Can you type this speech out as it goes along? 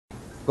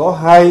có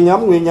hai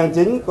nhóm nguyên nhân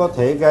chính có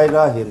thể gây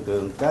ra hiện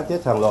tượng cá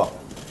chết hàng loạt.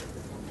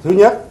 Thứ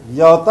nhất,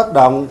 do tác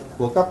động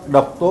của các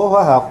độc tố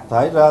hóa học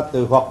thải ra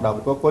từ hoạt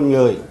động của con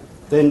người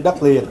trên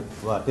đất liền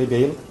và trên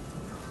biển.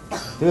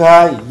 Thứ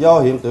hai, do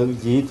hiện tượng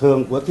dị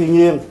thường của thiên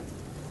nhiên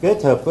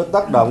kết hợp với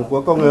tác động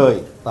của con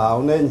người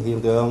tạo nên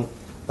hiện tượng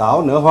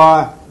tảo nở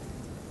hoa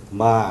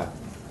mà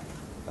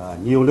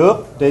nhiều nước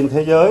trên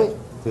thế giới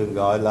thường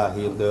gọi là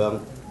hiện tượng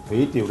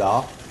thủy triều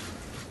đỏ.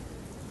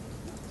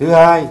 Thứ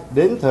hai,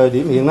 đến thời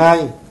điểm hiện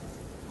nay,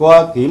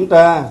 qua kiểm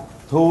tra,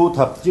 thu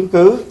thập chứng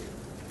cứ,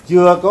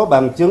 chưa có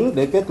bằng chứng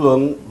để kết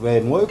luận về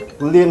mối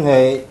liên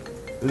hệ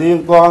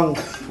liên quan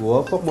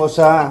của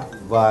Formosa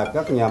và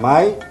các nhà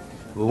máy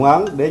vụ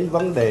án đến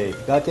vấn đề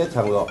cá chết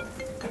hàng loạt.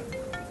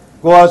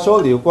 Qua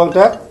số liệu quan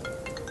trắc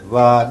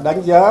và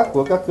đánh giá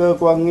của các cơ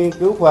quan nghiên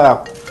cứu khoa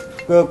học,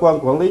 cơ quan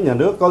quản lý nhà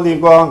nước có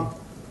liên quan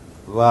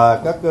và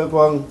các cơ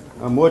quan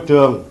môi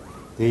trường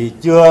thì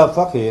chưa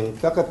phát hiện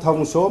các cái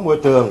thông số môi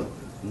trường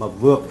mà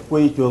vượt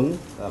quy chuẩn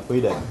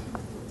quy định.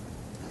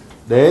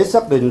 Để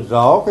xác định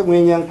rõ các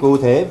nguyên nhân cụ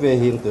thể về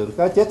hiện tượng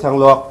cá chết hàng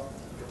loạt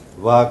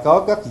và có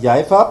các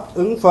giải pháp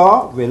ứng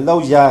phó về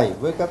lâu dài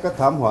với các cái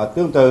thảm họa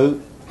tương tự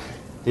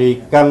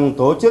thì cần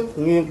tổ chức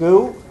nghiên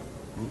cứu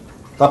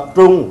tập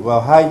trung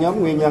vào hai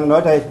nhóm nguyên nhân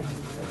nói trên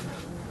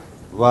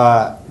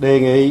và đề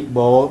nghị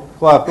Bộ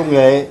Khoa học Công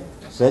nghệ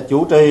sẽ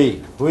chủ trì,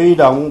 huy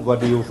động và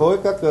điều phối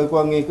các cơ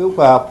quan nghiên cứu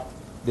khoa học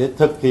để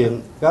thực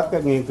hiện các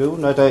cái nghiên cứu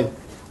nói trên.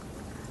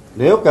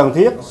 Nếu cần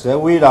thiết sẽ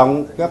huy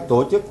động các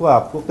tổ chức khoa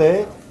học quốc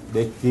tế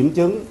để kiểm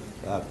chứng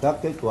các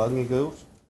kết quả nghiên cứu.